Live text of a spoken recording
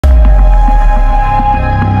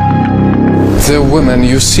The woman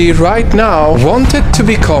you see right now wanted to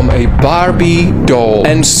become a Barbie doll,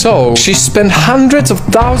 and so she spent hundreds of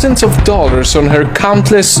thousands of dollars on her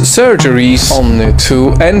countless surgeries only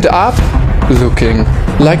to end up looking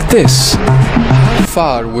like this. How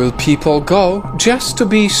far will people go just to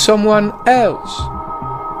be someone else?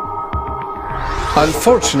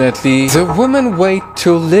 Unfortunately, the woman weighed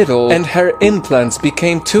too little and her implants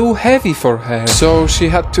became too heavy for her. So she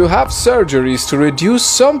had to have surgeries to reduce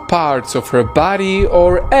some parts of her body,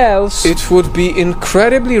 or else it would be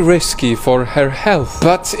incredibly risky for her health.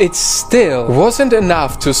 But it still wasn't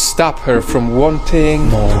enough to stop her from wanting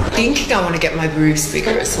more. I think I want to get my boobs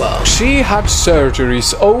bigger as well. She had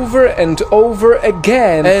surgeries over and over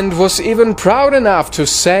again and was even proud enough to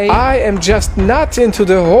say, "I am just not into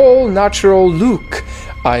the whole natural look.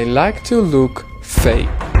 I like to look fake."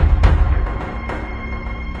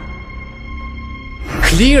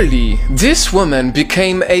 Clearly, this woman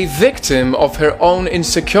became a victim of her own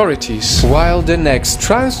insecurities, while the next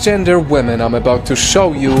transgender woman I'm about to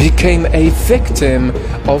show you became a victim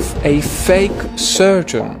of a fake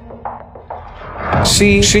surgeon.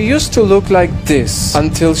 See, she used to look like this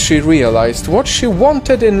until she realized what she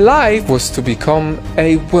wanted in life was to become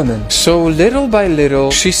a woman. So little by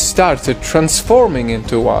little, she started transforming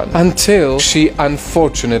into one, until she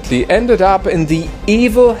unfortunately ended up in the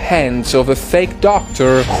evil hands of a fake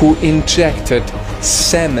doctor who injected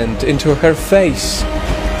cement into her face.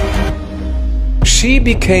 She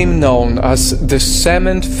became known as the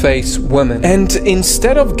Cement Face Woman, and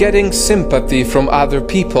instead of getting sympathy from other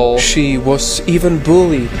people, she was even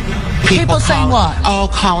bullied. People saying what? Oh,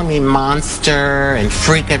 calling me monster and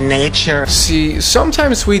freak of nature. See,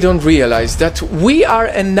 sometimes we don't realize that we are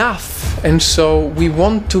enough, and so we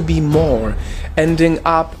want to be more, ending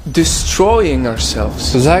up destroying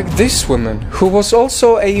ourselves. Like this woman, who was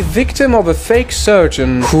also a victim of a fake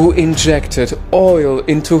surgeon who injected oil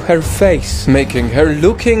into her face, making her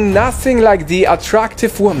looking nothing like the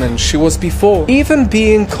attractive woman she was before, even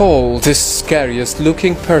being called the scariest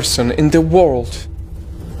looking person in the world.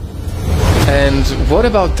 And what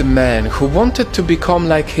about the man who wanted to become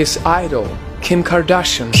like his idol, Kim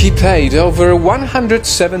Kardashian? He paid over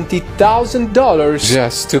 $170,000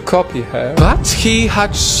 just to copy her. But he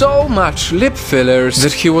had so much lip fillers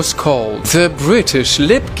that he was called the British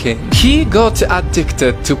Lip King. He got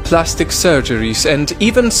addicted to plastic surgeries and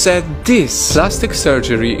even said this: plastic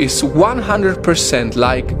surgery is 100%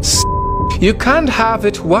 like s***. You can't have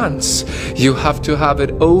it once. You have to have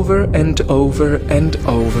it over and over and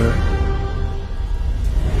over.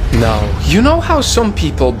 Now, you know how some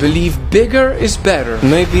people believe bigger is better?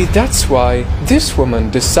 Maybe that's why this woman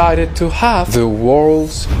decided to have the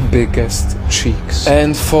world's biggest cheeks.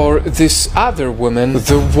 And for this other woman,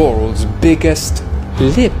 the world's biggest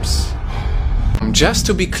lips. Just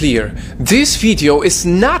to be clear, this video is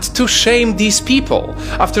not to shame these people.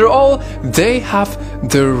 After all, they have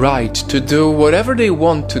the right to do whatever they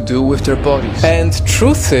want to do with their bodies. And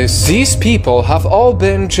truth is, these people have all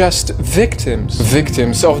been just victims.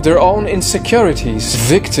 Victims of their own insecurities.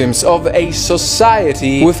 Victims of a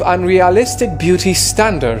society with unrealistic beauty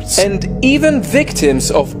standards. And even victims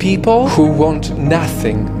of people who want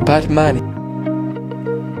nothing but money.